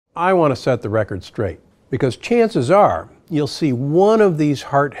I want to set the record straight because chances are you'll see one of these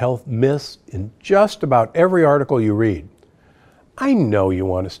heart health myths in just about every article you read. I know you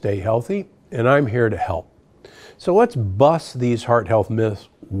want to stay healthy, and I'm here to help. So let's bust these heart health myths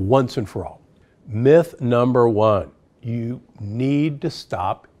once and for all. Myth number one, you need to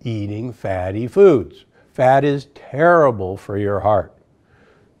stop eating fatty foods. Fat is terrible for your heart.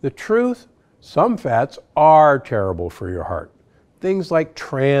 The truth, some fats are terrible for your heart. Things like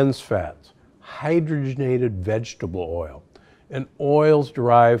trans fats, hydrogenated vegetable oil, and oils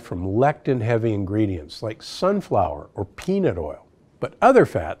derived from lectin-heavy ingredients like sunflower or peanut oil. But other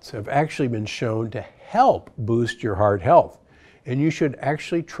fats have actually been shown to help boost your heart health, and you should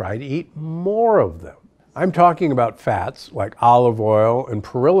actually try to eat more of them. I'm talking about fats like olive oil and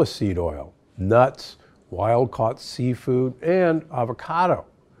perilla seed oil, nuts, wild-caught seafood, and avocado.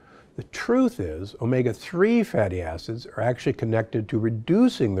 The truth is, omega-3 fatty acids are actually connected to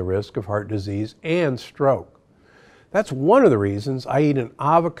reducing the risk of heart disease and stroke. That's one of the reasons I eat an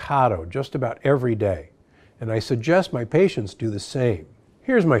avocado just about every day, and I suggest my patients do the same.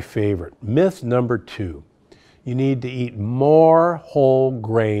 Here's my favorite, myth number two. You need to eat more whole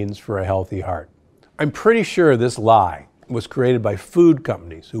grains for a healthy heart. I'm pretty sure this lie was created by food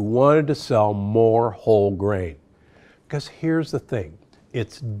companies who wanted to sell more whole grain. Because here's the thing.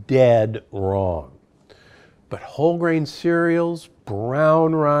 It's dead wrong. But whole grain cereals,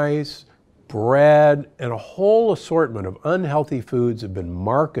 brown rice, bread, and a whole assortment of unhealthy foods have been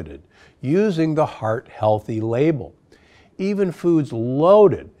marketed using the Hearth-Healthy label. Even foods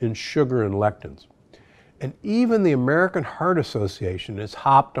loaded in sugar and lectins. And even the American Heart Association has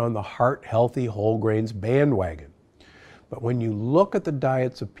hopped on the Heart-Healthy whole grains bandwagon. But when you look at the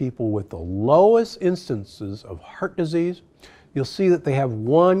diets of people with the lowest instances of heart disease, you'll see that they have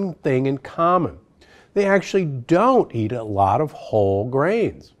one thing in common. They actually don't eat a lot of whole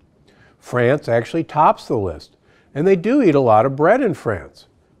grains. France actually tops the list, and they do eat a lot of bread in France,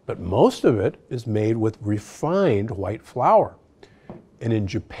 but most of it is made with refined white flour. And in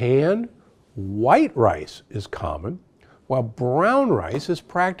Japan, white rice is common, while brown rice is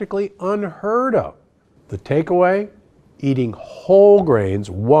practically unheard of. The takeaway? Eating whole grains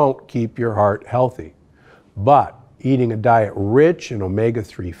won't keep your heart healthy, but eating a diet rich in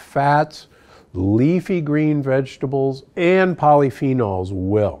omega-3 fats, leafy green vegetables, and polyphenols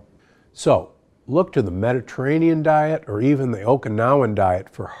will. So, look to the Mediterranean diet or even the Okinawan diet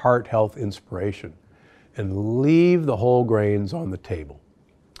for heart health inspiration, and leave the whole grains on the table.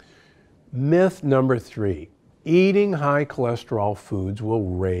 Myth number three, eating high cholesterol foods will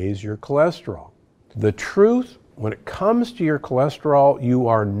raise your cholesterol. The truth, when it comes to your cholesterol, you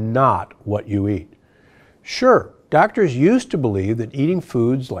are not what you eat. Sure, doctors used to believe that eating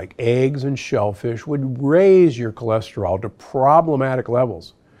foods like eggs and shellfish would raise your cholesterol to problematic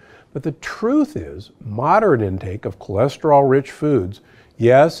levels. But the truth is, moderate intake of cholesterol-rich foods,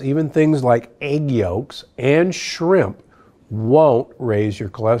 yes, even things like egg yolks and shrimp, won't raise your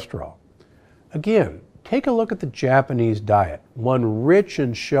cholesterol. Again, take a look at the Japanese diet, one rich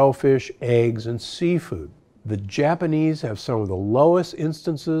in shellfish, eggs, and seafood. The Japanese have some of the lowest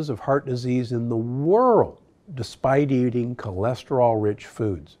instances of heart disease in the world, despite eating cholesterol-rich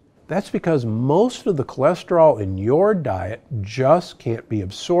foods. That's because most of the cholesterol in your diet just can't be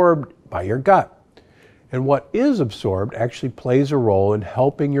absorbed by your gut. And what is absorbed actually plays a role in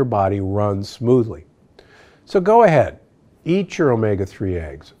helping your body run smoothly. So go ahead, eat your omega-3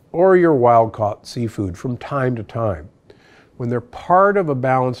 eggs or your wild-caught seafood from time to time. When they're part of a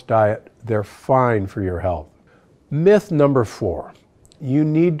balanced diet, they're fine for your health. Myth number four, you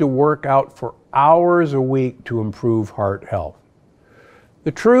need to work out for hours a week to improve heart health.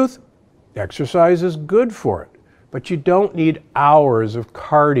 The truth, exercise is good for it, but you don't need hours of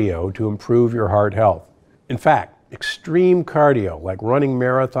cardio to improve your heart health. In fact, extreme cardio like running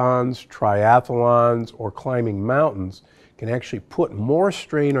marathons, triathlons, or climbing mountains can actually put more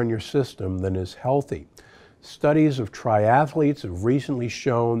strain on your system than is healthy. Studies of triathletes have recently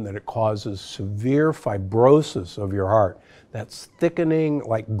shown that it causes severe fibrosis of your heart. That's thickening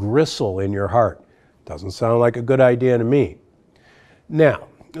like gristle in your heart. Doesn't sound like a good idea to me. Now,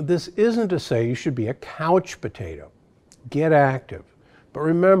 this isn't to say you should be a couch potato. Get active. But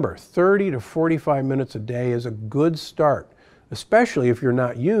remember, 30 to 45 minutes a day is a good start, especially if you're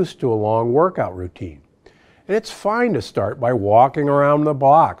not used to a long workout routine. And it's fine to start by walking around the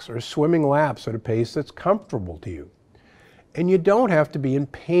blocks or swimming laps at a pace that's comfortable to you. And you don't have to be in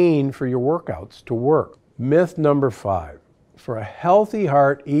pain for your workouts to work. Myth number five, for a healthy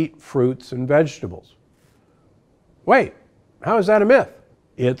heart, eat fruits and vegetables. Wait, how is that a myth?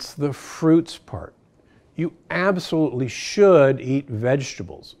 It's the fruits part. You absolutely should eat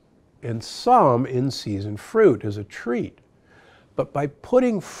vegetables and some in-season fruit as a treat. But by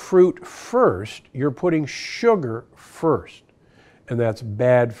putting fruit first, you're putting sugar first. And that's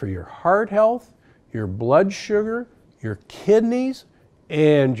bad for your heart health, your blood sugar, your kidneys,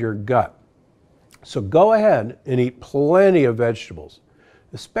 and your gut. So go ahead and eat plenty of vegetables,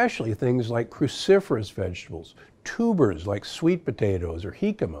 especially things like cruciferous vegetables, tubers like sweet potatoes or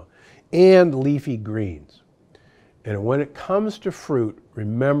jicama, and leafy greens. And when it comes to fruit,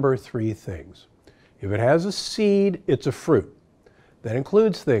 remember 3 things. If it has a seed, it's a fruit. That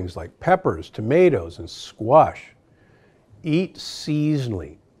includes things like peppers, tomatoes, and squash. Eat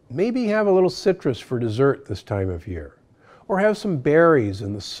seasonally. Maybe have a little citrus for dessert this time of year, or have some berries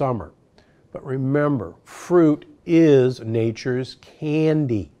in the summer. But remember, fruit is nature's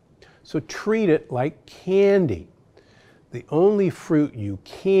candy, so treat it like candy. The only fruit you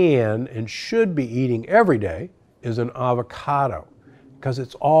can and should be eating every day is an avocado, because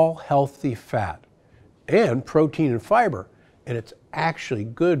it's all healthy fat and protein and fiber, and it's actually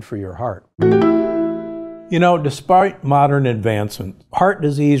good for your heart. You know, despite modern advancement, heart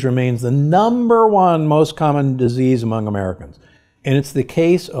disease remains the #1 most common disease among Americans. And it's the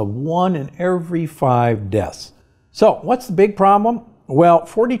case of 1 in every 5 deaths. So what's the big problem? Well,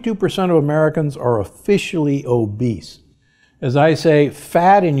 42% of Americans are officially obese. As I say,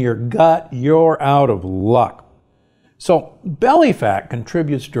 fat in your gut, you're out of luck. So belly fat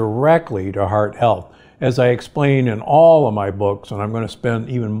contributes directly to heart health, as I explain in all of my books, and I'm going to spend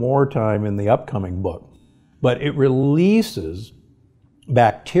even more time in the upcoming book. But it releases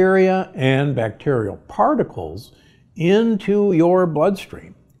bacteria and bacterial particles into your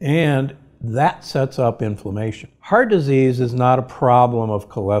bloodstream, and that sets up inflammation. Heart disease is not a problem of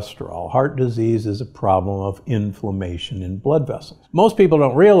cholesterol. Heart disease is a problem of inflammation in blood vessels. Most people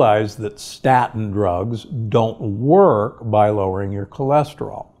don't realize that statin drugs don't work by lowering your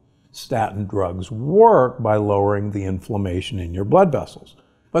cholesterol. Statin drugs work by lowering the inflammation in your blood vessels.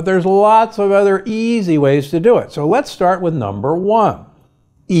 But there's lots of other easy ways to do it. So let's start with #1.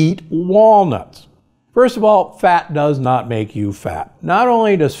 Eat walnuts. First of all, fat does not make you fat. Not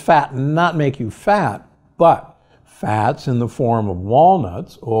only does fat not make you fat, but fats in the form of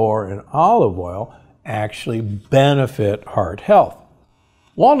walnuts or in olive oil actually benefit heart health.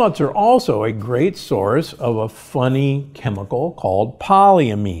 Walnuts are also a great source of a funny chemical called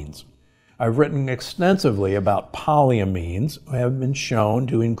polyamines. I've written extensively about polyamines have been shown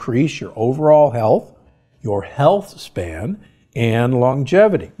to increase your overall health, your health span, and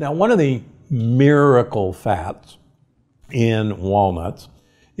longevity. Now, one of the miracle fats in walnuts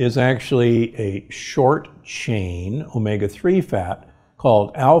is actually a short chain omega-3 fat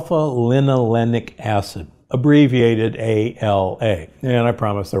called alpha-linolenic acid, abbreviated ALA. And I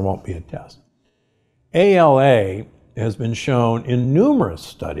promise there won't be a test. ALA has been shown in numerous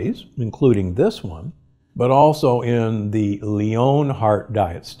studies, including this one, but also in the Lyon Heart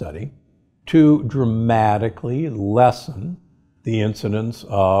Diet study, to dramatically lessen the incidence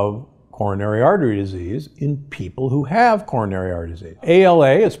of coronary artery disease in people who have coronary artery disease.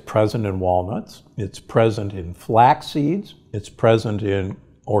 ALA is present in walnuts, it's present in flax seeds, it's present in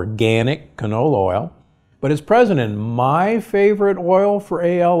organic canola oil, but it's present in my favorite oil for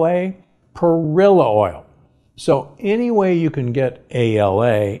ALA, perilla oil. So any way you can get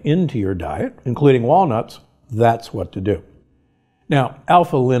ALA into your diet, including walnuts, that's what to do. Now,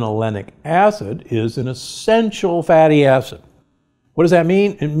 alpha-linolenic acid is an essential fatty acid. What does that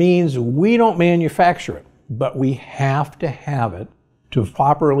mean? It means we don't manufacture it, but we have to have it to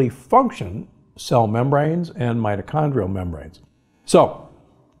properly function cell membranes and mitochondrial membranes. So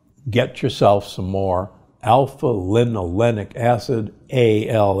get yourself some more alpha-linolenic acid,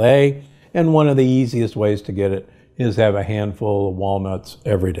 ALA, and one of the easiest ways to get it is have a handful of walnuts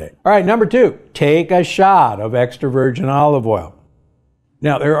every day. All right, #2, take a shot of extra virgin olive oil.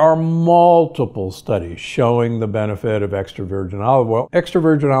 Now, there are multiple studies showing the benefit of extra virgin olive oil. Extra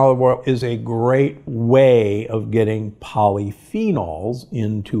virgin olive oil is a great way of getting polyphenols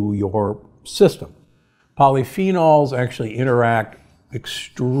into your system. Polyphenols actually interact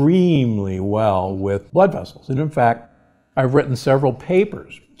extremely well with blood vessels. And in fact, I've written several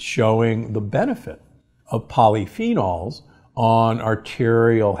papers showing the benefit of polyphenols on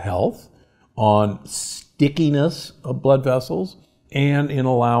arterial health, on stickiness of blood vessels, and in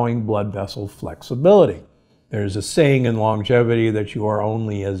allowing blood vessel flexibility. There's a saying in longevity that you are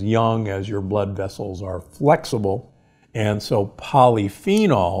only as young as your blood vessels are flexible, and so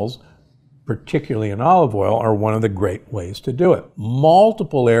polyphenols, particularly in olive oil, are one of the great ways to do it.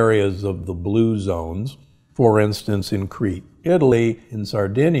 Multiple areas of the blue zones, for instance in Crete, Italy, in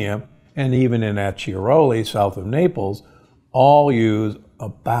Sardinia, and even in Acciaroli, south of Naples, all use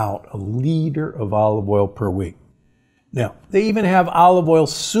about a liter of olive oil per week. Now, they even have olive oil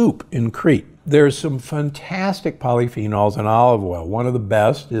soup in Crete. There's some fantastic polyphenols in olive oil. One of the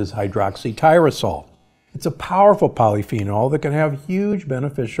best is hydroxytyrosol. It's a powerful polyphenol that can have huge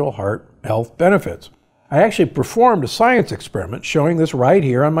beneficial heart health benefits. I actually performed a science experiment showing this right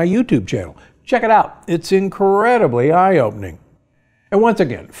here on my YouTube channel. Check it out. It's incredibly eye-opening. And once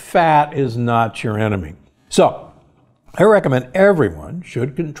again, fat is not your enemy. So, I recommend everyone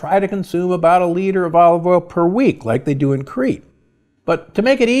should try to consume about a liter of olive oil per week, like they do in Crete. But to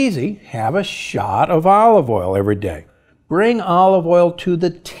make it easy, have a shot of olive oil every day. Bring olive oil to the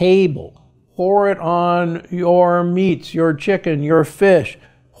table. Pour it on your meats, your chicken, your fish.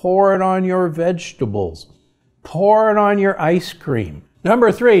 Pour it on your vegetables. Pour it on your ice cream.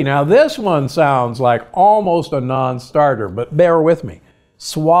 Number 3, now this one sounds like almost a non-starter, but bear with me.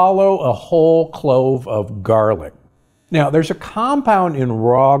 Swallow a whole clove of garlic. Now, there's a compound in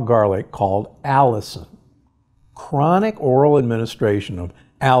raw garlic called allicin. Chronic oral administration of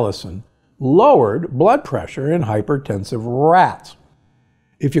allicin lowered blood pressure in hypertensive rats.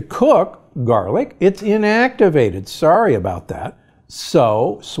 If you cook garlic, it's inactivated. Sorry about that.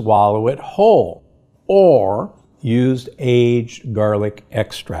 So swallow it whole or use aged garlic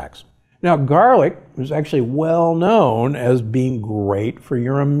extracts. Now, garlic is actually well known as being great for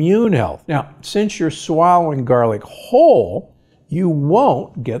your immune health. Now, since you're swallowing garlic whole, you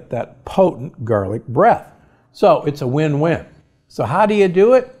won't get that potent garlic breath. So it's a win-win. So how do you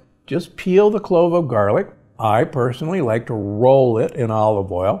do it? Just peel the clove of garlic. I personally like to roll it in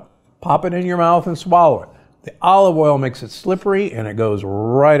olive oil, pop it in your mouth and swallow it. The olive oil makes it slippery and it goes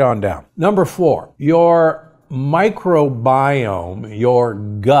right on down. Number 4, your microbiome, your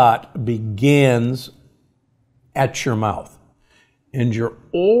gut begins at your mouth. And your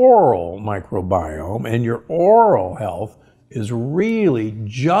oral microbiome and your oral health is really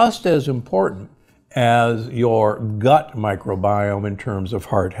just as important as your gut microbiome in terms of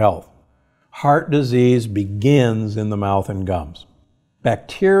heart health. Heart disease begins in the mouth and gums.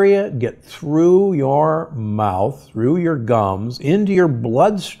 Bacteria get through your mouth, through your gums, into your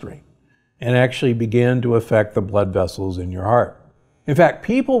bloodstream, and actually begin to affect the blood vessels in your heart. In fact,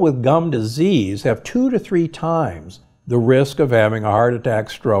 people with gum disease have 2 to 3 times the risk of having a heart attack,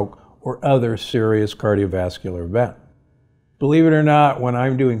 stroke, or other serious cardiovascular event. Believe it or not, when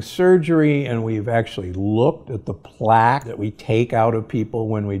I'm doing surgery and we've actually looked at the plaque that we take out of people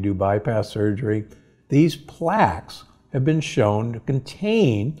when we do bypass surgery, these plaques have been shown to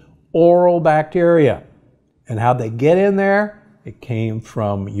contain oral bacteria. And how they get in there? It came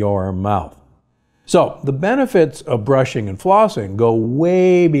from your mouth. So the benefits of brushing and flossing go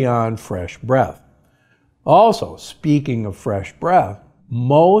way beyond fresh breath. Also, speaking of fresh breath,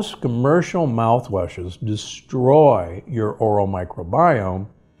 most commercial mouthwashes destroy your oral microbiome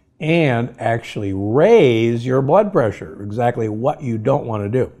and actually raise your blood pressure, exactly what you don't want to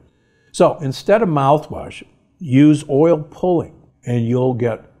do. So instead of mouthwash, use oil pulling and you'll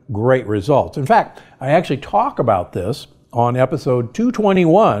get great results. In fact, I actually talk about this on episode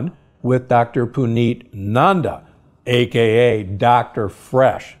 221 with Dr. Puneet Nanda, aka Dr.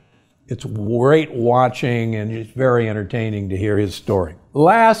 Fresh. It's great watching and it's very entertaining to hear his story.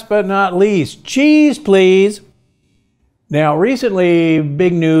 Last but not least, cheese, please. Now, recently,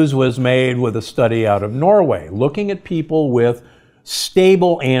 big news was made with a study out of Norway looking at people with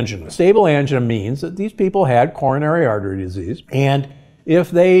stable angina. Stable angina means that these people had coronary artery disease, and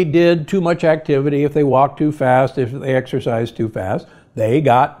if they did too much activity, if they walked too fast, if they exercised too fast, they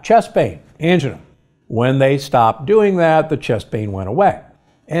got chest pain, angina. When they stopped doing that, the chest pain went away.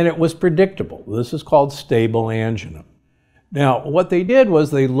 And it was predictable. This is called stable angina. Now, what they did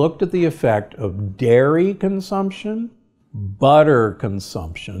was they looked at the effect of dairy consumption, butter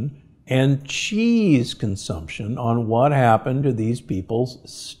consumption, and cheese consumption on what happened to these people's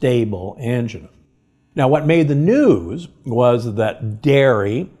stable angina. Now, what made the news was that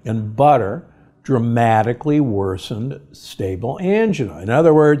dairy and butter dramatically worsened stable angina. In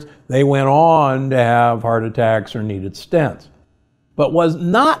other words, they went on to have heart attacks or needed stents. But was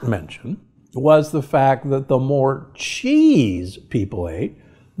not mentioned was the fact that the more cheese people ate,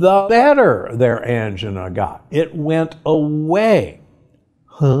 the better their angina got. It went away.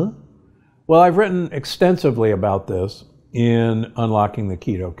 Huh? Well, I've written extensively about this in Unlocking the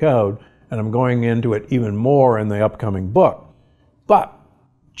Keto Code, and I'm going into it even more in the upcoming book. But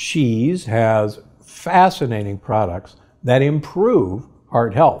cheese has fascinating products that improve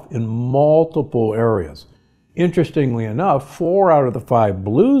heart health in multiple areas. Interestingly enough, 4 out of the 5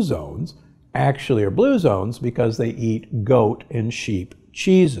 blue zones actually are blue zones because they eat goat and sheep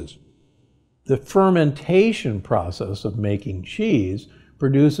cheeses. The fermentation process of making cheese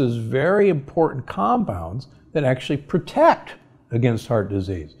produces very important compounds that actually protect against heart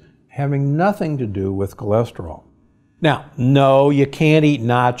disease, having nothing to do with cholesterol. Now, no, you can't eat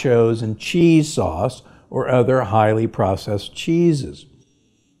nachos and cheese sauce or other highly processed cheeses.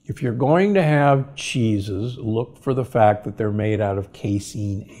 If you're going to have cheeses, look for the fact that they're made out of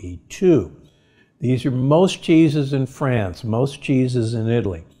casein A2. These are most cheeses in France, most cheeses in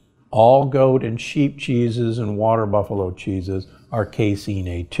Italy. All goat and sheep cheeses and water buffalo cheeses are casein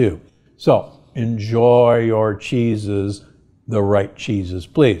A2. So enjoy your cheeses, the right cheeses,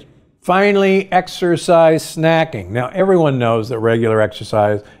 please. Finally, exercise snacking. Now, everyone knows that regular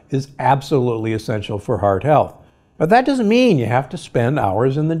exercise is absolutely essential for heart health. But that doesn't mean you have to spend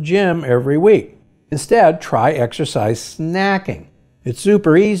hours in the gym every week. Instead, try exercise snacking. It's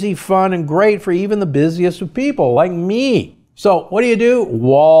super easy, fun, and great for even the busiest of people like me. So what do?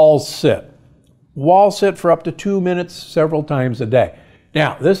 Wall sit. Wall sit for up to 2 minutes several times a day.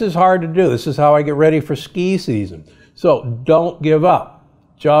 Now, this is hard to do. This is how I get ready for ski season. So don't give up.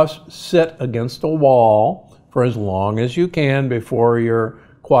 Just sit against a wall for as long as you can before your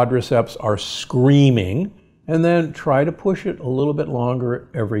quadriceps are screaming, and then try to push it a little bit longer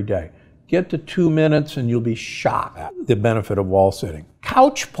every day. Get to 2 minutes and you'll be shocked at the benefit of wall sitting.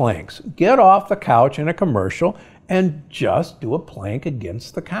 Couch planks. Get off the couch in a commercial and just do a plank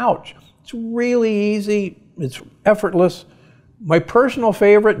against the couch. It's really easy. It's effortless. My personal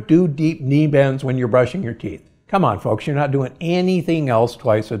favorite, do deep knee bends when you're brushing your teeth. Come on, folks, you're not doing anything else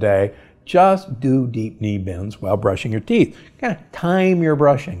twice a day. Just do deep knee bends while brushing your teeth. Kind of time your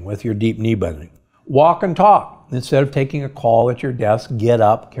brushing with your deep knee bending. Walk and talk. Instead of taking a call at your desk, get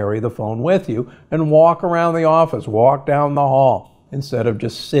up, carry the phone with you, and walk around the office, walk down the hall, instead of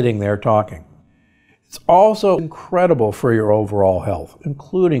just sitting there talking. It's also incredible for your overall health,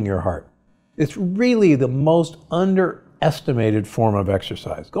 including your heart. It's really the most underestimated form of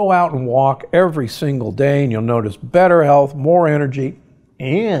exercise. Go out and walk every single day and you'll notice better health, more energy,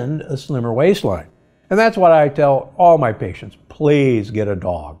 and a slimmer waistline. And that's what I tell all my patients. Please get a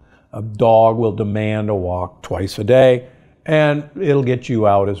dog. A dog will demand a walk twice a day, and it'll get you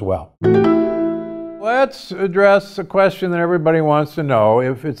out as well. Let's address a question that everybody wants to know.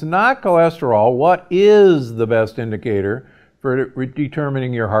 If it's not cholesterol, what is the best indicator for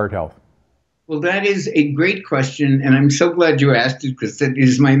determining your heart health? Well, that is a great question, and I'm so glad you asked it, because that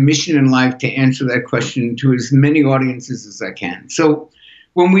is my mission in life, to answer that question to as many audiences as I can. So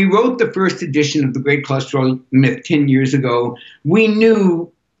when we wrote the first edition of The Great Cholesterol Myth 10 years ago, we knew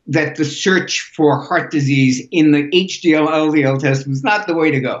that the search for heart disease in the HDL-LDL test was not the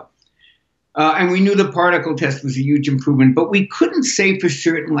way to go. And we knew the particle test was a huge improvement, but we couldn't say for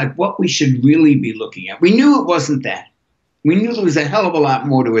certain like what we should really be looking at. We knew it wasn't that. We knew there was a hell of a lot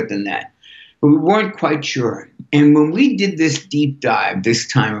more to it than that, but we weren't quite sure. And when we did this deep dive this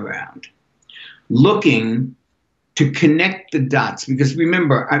time around, looking to connect the dots, because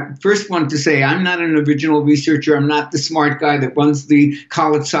remember, I first want to say I'm not an original researcher. I'm not the smart guy that runs the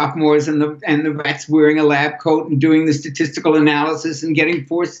college sophomores and the rats wearing a lab coat and doing the statistical analysis and getting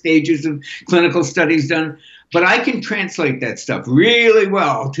 4 stages of clinical studies done. But I can translate that stuff really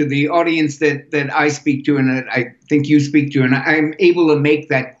well to the audience that I speak to and that I think you speak to, and I'm able to make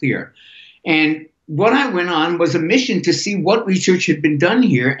that clear. And what I went on was a mission to see what research had been done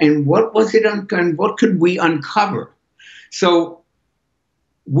here and what was it and what could we uncover. So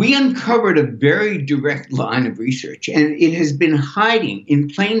we uncovered a very direct line of research, and it has been hiding in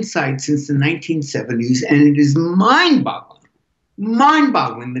plain sight since the 1970s, and it is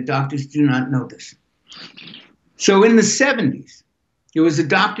mind-boggling that doctors do not know this. So in the 70s, there was a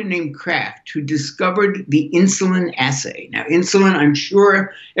doctor named Kraft who discovered the insulin assay. Now, insulin, I'm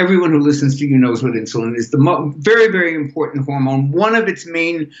sure everyone who listens to you knows what insulin is. The very, very important hormone. One of its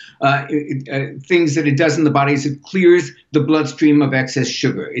main things that it does in the body is it clears the bloodstream of excess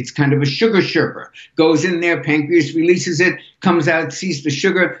sugar. It's kind of a sugar sherper. Goes in there, pancreas releases it, comes out, sees the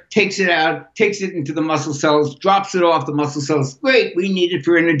sugar, takes it out, takes it into the muscle cells, drops it off the muscle cells. Great, we need it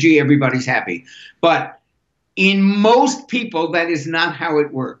for energy. Everybody's happy. But in most people, that is not how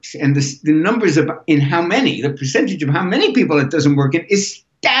it works. And the numbers of the percentage of how many people it doesn't work in is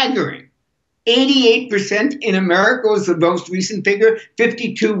staggering. 88% in America was the most recent figure,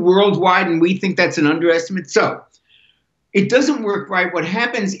 52 worldwide, and we think that's an underestimate. So it doesn't work right. What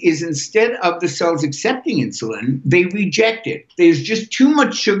happens is instead of the cells accepting insulin, they reject it. There's just too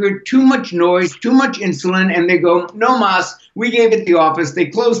much sugar, too much noise, too much insulin, and they go, no mas, we gave it the office. They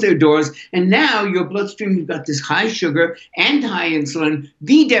closed their doors, and now your bloodstream, you've got this high sugar and high insulin,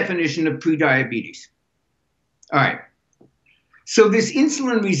 the definition of prediabetes. All right. So this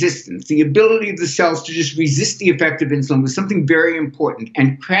insulin resistance, the ability of the cells to just resist the effect of insulin, was something very important.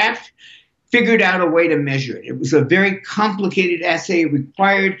 And Kraft figured out a way to measure it. It was a very complicated assay. It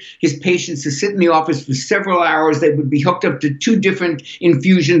required his patients to sit in the office for several hours. They would be hooked up to 2 different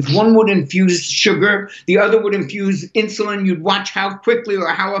infusions. One would infuse sugar. The other would infuse insulin. You'd watch how quickly or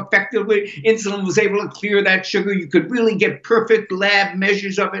how effectively insulin was able to clear that sugar. You could really get perfect lab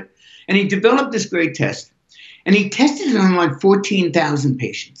measures of it. And he developed this great test. And he tested it on like 14,000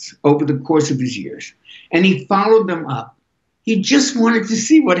 patients over the course of his years. And he followed them up. He just wanted to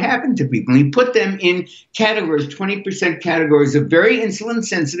see what happened to people. And he put them in categories, 20% categories of very insulin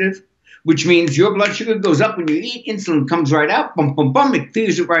sensitive, which means your blood sugar goes up when you eat, insulin comes right out, bum, bum, bum, it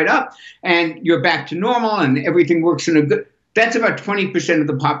clears it right up, and you're back to normal and everything works in a good. That's about 20% of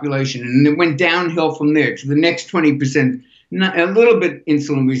the population. And it went downhill from there to the next 20%. A little bit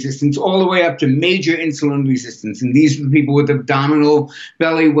insulin resistance, all the way up to major insulin resistance. And these are the people with abdominal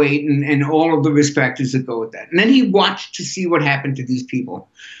belly weight and all of the risk factors that go with that. And then he watched to see what happened to these people.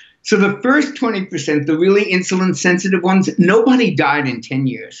 So the first 20%, the really insulin sensitive ones, nobody died in 10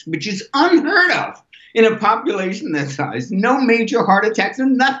 years, which is unheard of in a population that size. No major heart attacks, no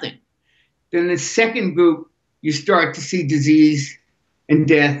nothing. Then the second group, you start to see disease and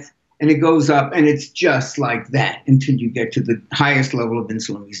death. And it goes up, and it's just like that until you get to the highest level of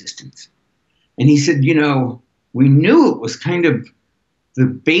insulin resistance. And he said, you know, we knew it was kind of the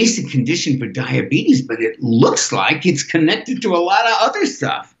basic condition for diabetes, but it looks like it's connected to a lot of other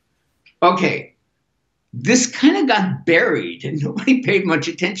stuff. Okay, this kind of got buried, and nobody paid much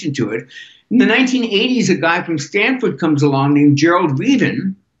attention to it. In the 1980s, a guy from Stanford comes along named Gerald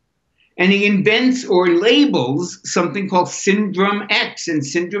Reaven, and he invents or labels something called Syndrome X. And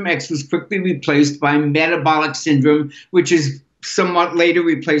Syndrome X was quickly replaced by metabolic syndrome, which is somewhat later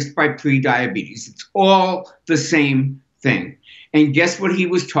replaced by prediabetes. It's all the same thing. And guess what he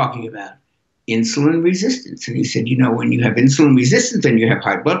was talking about? Insulin resistance. And he said, you know, when you have insulin resistance and you have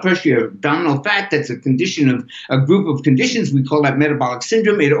high blood pressure, you have abdominal fat, that's a condition of a group of conditions. We call that metabolic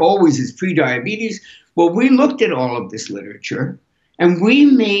syndrome. It always is prediabetes. Well, we looked at all of this literature. And we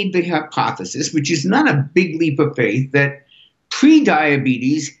made the hypothesis, which is not a big leap of faith, that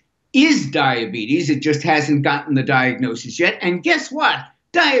prediabetes is diabetes. It just hasn't gotten the diagnosis yet. And guess what?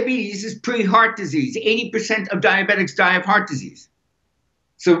 Diabetes is pre-heart disease. 80% of diabetics die of heart disease.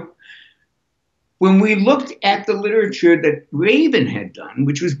 So when we looked at the literature that Raven had done,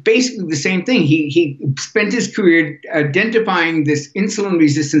 which was basically the same thing, he spent his career identifying this insulin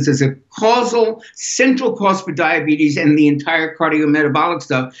resistance as a causal, central cause for diabetes and the entire cardiometabolic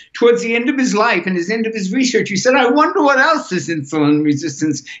stuff. Towards the end of his life and his end of his research, he said, I wonder what else this insulin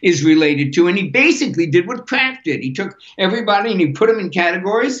resistance is related to. And he basically did what Kraft did. He took everybody and he put them in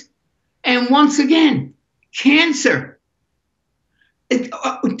categories. And once again, cancer.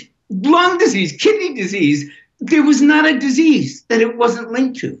 Lung disease, kidney disease, there was not a disease that it wasn't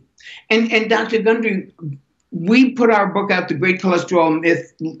linked to. And Dr. Gundry, we put our book out, The Great Cholesterol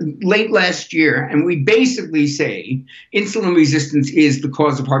Myth, late last year, and we basically say insulin resistance is the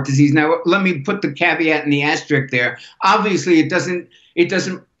cause of heart disease. Now, let me put the caveat and the asterisk there. Obviously, it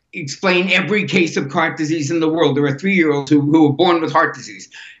doesn't explain every case of heart disease in the world. There are 3-year-olds who were born with heart disease.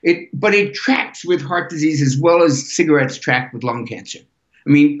 But it tracks with heart disease as well as cigarettes track with lung cancer. I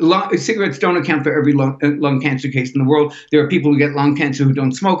mean, cigarettes don't account for every lung cancer case in the world. There are people who get lung cancer who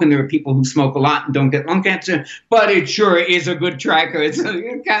don't smoke, and there are people who smoke a lot and don't get lung cancer. But it sure is a good tracker. It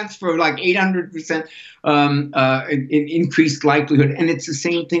accounts for like 800% increased likelihood. And it's the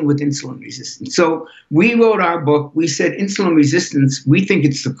same thing with insulin resistance. So we wrote our book. We said insulin resistance, we think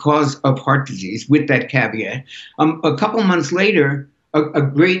it's the cause of heart disease, with that caveat. A couple months later, a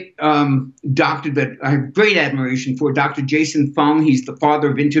great doctor that I have great admiration for, Dr. Jason Fung. He's the father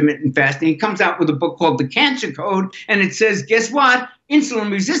of intermittent fasting. He comes out with a book called The Cancer Code, and it says, guess what?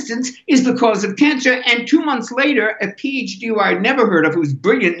 Insulin resistance is the cause of cancer. And 2 months later, a PhD who I'd never heard of, who's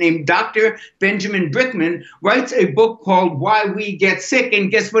brilliant, named Dr. Benjamin Brickman, writes a book called Why We Get Sick.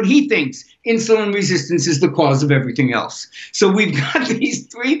 And guess what he thinks? Insulin resistance is the cause of everything else. So we've got these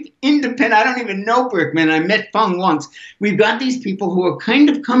 3 independent, I don't even know Brickman, I met Fung once. We've got these people who are kind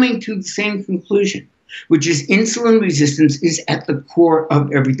of coming to the same conclusion, which is insulin resistance is at the core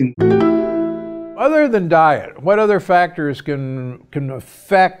of everything. Other than diet, what other factors can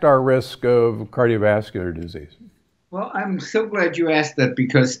affect our risk of cardiovascular disease? Well, I'm so glad you asked that,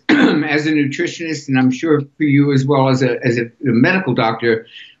 because as a nutritionist, and I'm sure for you as well as a medical doctor,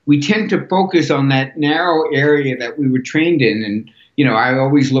 we tend to focus on that narrow area that we were trained in. And, you know, I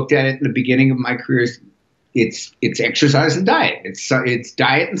always looked at it in the beginning of my career as it's exercise and diet. It's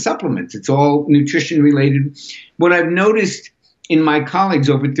diet and supplements. It's all nutrition related. What I've noticed in my colleagues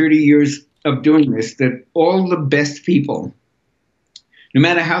over 30 years of doing this, that all the best people, no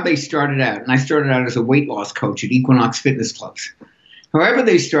matter how they started out, and I started out as a weight loss coach at Equinox Fitness Clubs, however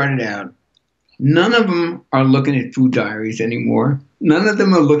they started out, none of them are looking at food diaries anymore. None of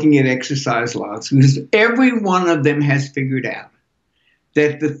them are looking at exercise logs, because every one of them has figured out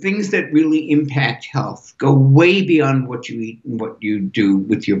that the things that really impact health go way beyond what you eat and what you do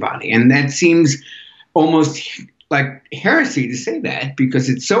with your body. And that seems almost like heresy to say that, because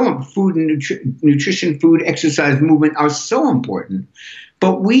it's so food and nutrition, food, exercise, movement are so important.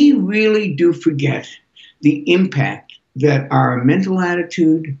 But we really do forget the impact that our mental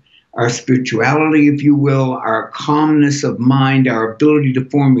attitude, our spirituality, if you will, our calmness of mind, our ability to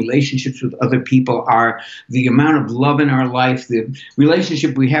form relationships with other people, the amount of love in our life, the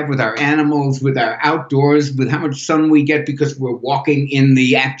relationship we have with our animals, with our outdoors, with how much sun we get because we're walking in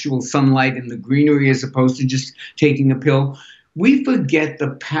the actual sunlight and the greenery as opposed to just taking a pill. We forget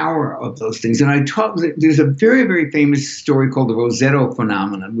the power of those things. And there's a very, very famous story called the Rosetto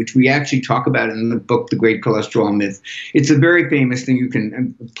phenomenon, which we actually talk about in the book, The Great Cholesterol Myth. It's a very famous thing. You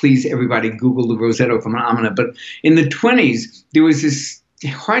can, please, everybody, Google the Rosetto phenomenon. But in the 1920s, there was this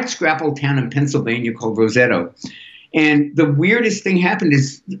hardscrabble town in Pennsylvania called Rosetto. And the weirdest thing happened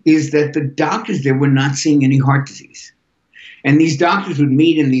is that the doctors there were not seeing any heart disease. And these doctors would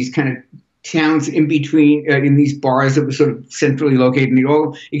meet in these kind of towns in between, in these bars that were sort of centrally located, and they'd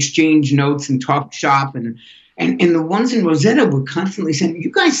all exchange notes and talk shop. And the ones in Rosetto were constantly saying, "You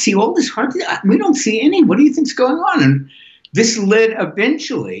guys see all this heart disease? We don't see any. What do you think's going on?" And this led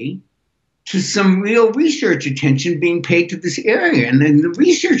eventually to some real research attention being paid to this area. And then the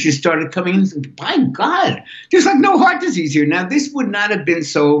researchers started coming in and saying, "By God, there's like no heart disease here." Now, this would not have been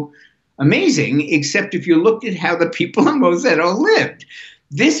so amazing, except if you looked at how the people in Rosetto lived.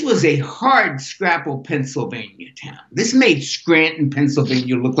 This was a hard-scrabble Pennsylvania town. This made Scranton,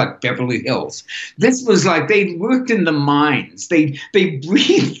 Pennsylvania look like Beverly Hills. This was like they worked in the mines. They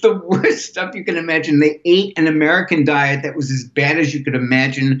breathed the worst stuff you can imagine. They ate an American diet that was as bad as you could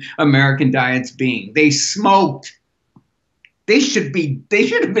imagine American diets being. They smoked. They should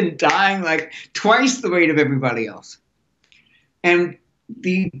have been dying like twice the rate of everybody else. And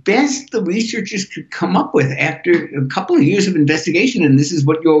the best the researchers could come up with after a couple of years of investigation, and this is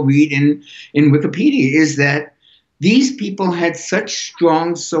what you'll read in Wikipedia, is that these people had such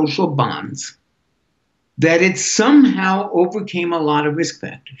strong social bonds that it somehow overcame a lot of risk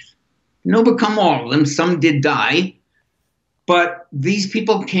factors. Didn't overcome all of them. Some did die. But these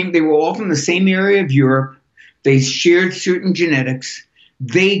people they were all from the same area of Europe. They shared certain genetics.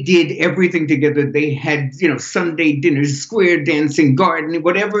 They did everything together. They had, Sunday dinners, square dancing, gardening,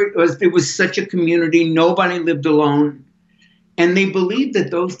 whatever it was. It was such a community. Nobody lived alone. And they believed that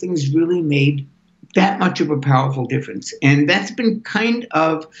those things really made that much of a powerful difference. And that's been kind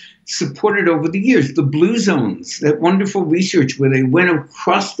of supported over the years. The blue zones, that wonderful research where they went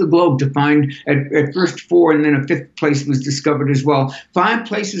across the globe to find at first 4, and then a 5th place was discovered as well. 5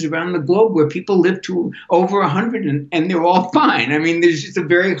 places around the globe where people live to over 100 and they're all fine. I mean, there's just a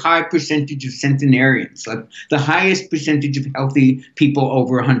very high percentage of centenarians, like the highest percentage of healthy people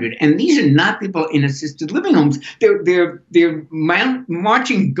over 100. And these are not people in assisted living homes. They're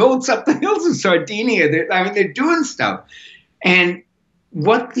marching goats up the hills of Sardinia. They're doing stuff. And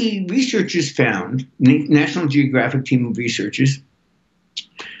what the researchers found, National Geographic team of researchers,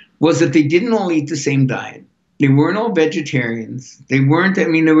 was that they didn't all eat the same diet. They weren't all vegetarians. They weren't. I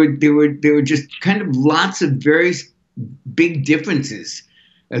mean, there were just kind of lots of very big differences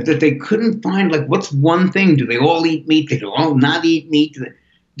that they couldn't find. Like, what's one thing? Do they all eat meat? Do they all not eat meat?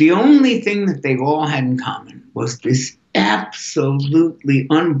 The only thing that they all had in common was this absolutely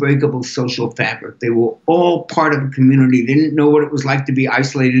unbreakable social fabric. They were all part of a community. They didn't know what it was like to be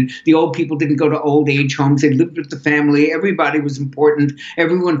isolated. The old people didn't go to old age homes. They lived with the family. Everybody was important.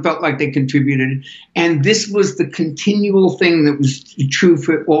 Everyone felt like they contributed. And this was the continual thing that was true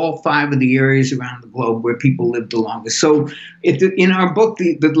for all 5 of the areas around the globe where people lived the longest. So in our book,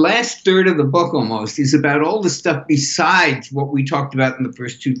 the last third of the book almost is about all the stuff besides what we talked about in the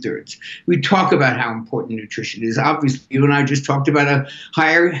first 2/3. We talk about how important nutrition is. Obviously, you and I just talked about a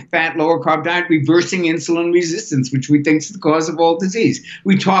higher fat, lower carb diet, reversing insulin resistance, which we think is the cause of all disease.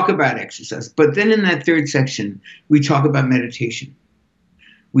 We talk about exercise. But then in that 3rd section, we talk about meditation.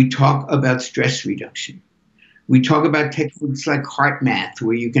 We talk about stress reduction. We talk about techniques like heart math,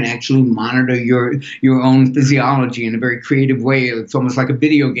 where you can actually monitor your own physiology in a very creative way. It's almost like a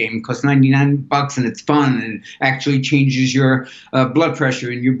video game. It costs $99 and it's fun and it actually changes your blood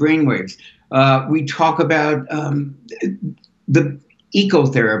pressure and your brain waves. We talk about the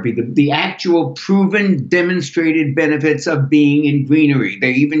ecotherapy, the actual proven, demonstrated benefits of being in greenery.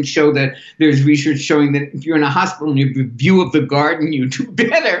 They even show that there's research showing that if you're in a hospital and you have a view of the garden, you do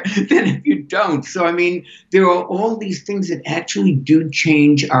better than if you don't. So, I mean, there are all these things that actually do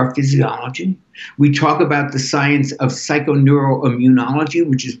change our physiology. We talk about the science of psychoneuroimmunology,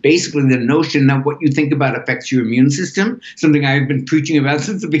 which is basically the notion that what you think about affects your immune system, something I've been preaching about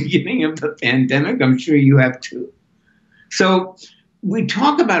since the beginning of the pandemic. I'm sure you have too. So we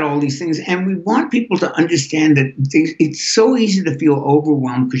talk about all these things, and we want people to understand that it's so easy to feel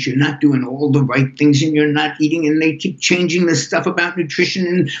overwhelmed because you're not doing all the right things and you're not eating, and they keep changing the stuff about nutrition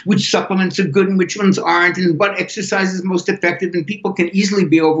and which supplements are good and which ones aren't and what exercise is most effective, and people can easily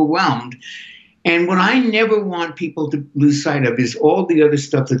be overwhelmed. And what I never want people to lose sight of is all the other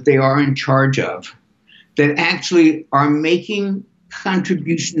stuff that they are in charge of that actually are making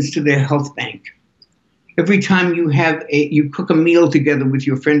contributions to their health bank. Every time you cook a meal together with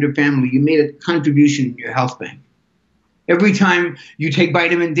your friend or family, you made a contribution in your health bank. Every time you take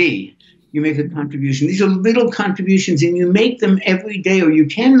vitamin D, you make a contribution. These are little contributions, and you make them every day, or you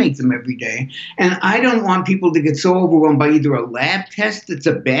can make them every day. And I don't want people to get so overwhelmed by either a lab test that's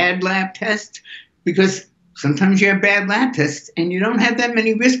a bad lab test, because sometimes you have bad lab tests and you don't have that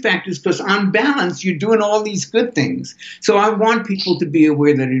many risk factors because on balance, you're doing all these good things. So I want people to be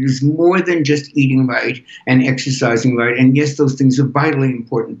aware that it is more than just eating right and exercising right. And yes, those things are vitally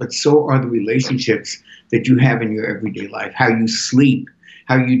important, but so are the relationships that you have in your everyday life, how you sleep,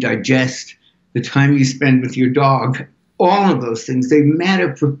 how you digest, the time you spend with your dog. All of those things, they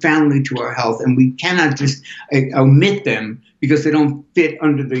matter profoundly to our health, and we cannot just omit them because they don't fit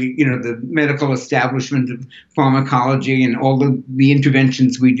under the medical establishment of pharmacology and all the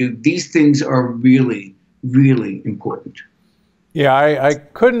interventions we do. These things are really, really important. Yeah, I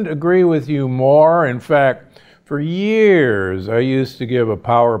couldn't agree with you more. In fact, for years, I used to give a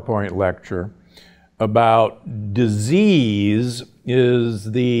PowerPoint lecture about disease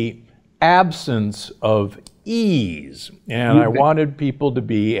is the absence of ease, and I wanted people to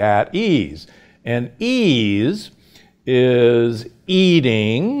be at ease. And ease is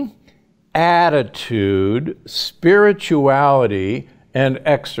eating, attitude, spirituality, and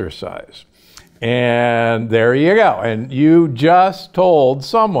exercise. And there you go. And you just told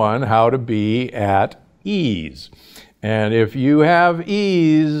someone how to be at ease. And if you have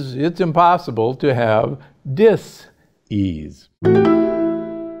ease, it's impossible to have dis-ease.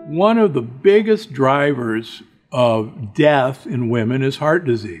 One of the biggest drivers of death in women is heart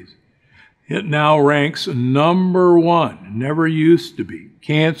disease. It now ranks number one. Never used to be.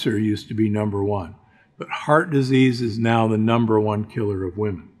 Cancer used to be number one. But heart disease is now the number one killer of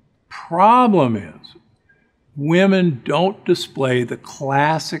women. Problem is, women don't display the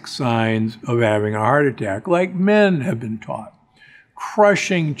classic signs of having a heart attack like men have been taught.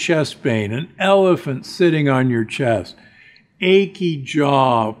 Crushing chest pain, an elephant sitting on your chest, achy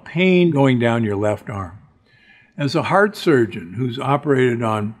jaw, pain going down your left arm. As a heart surgeon who's operated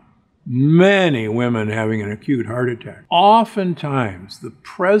on many women having an acute heart attack, oftentimes the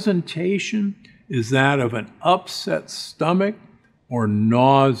presentation is that of an upset stomach or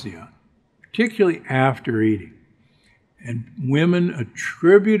nausea, particularly after eating. And women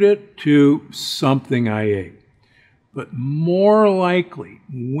attribute it to something I ate. But more likely,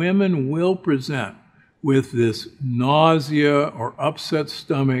 women will present with this nausea or upset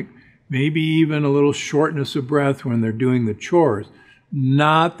stomach, maybe even a little shortness of breath when they're doing the chores,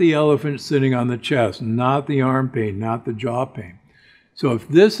 not the elephant sitting on the chest, not the arm pain, not the jaw pain. So if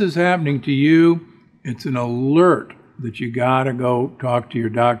this is happening to you, it's an alert that you gotta go talk to your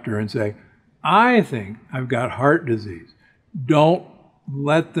doctor and say, I think I've got heart disease. Don't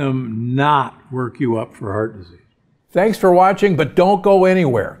let them not work you up for heart disease. Thanks for watching, but don't go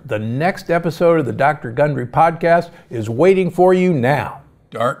anywhere. The next episode of the Dr. Gundry podcast is waiting for you now.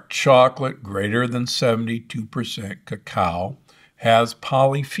 Dark chocolate greater than 72% cacao has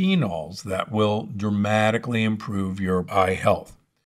polyphenols that will dramatically improve your eye health.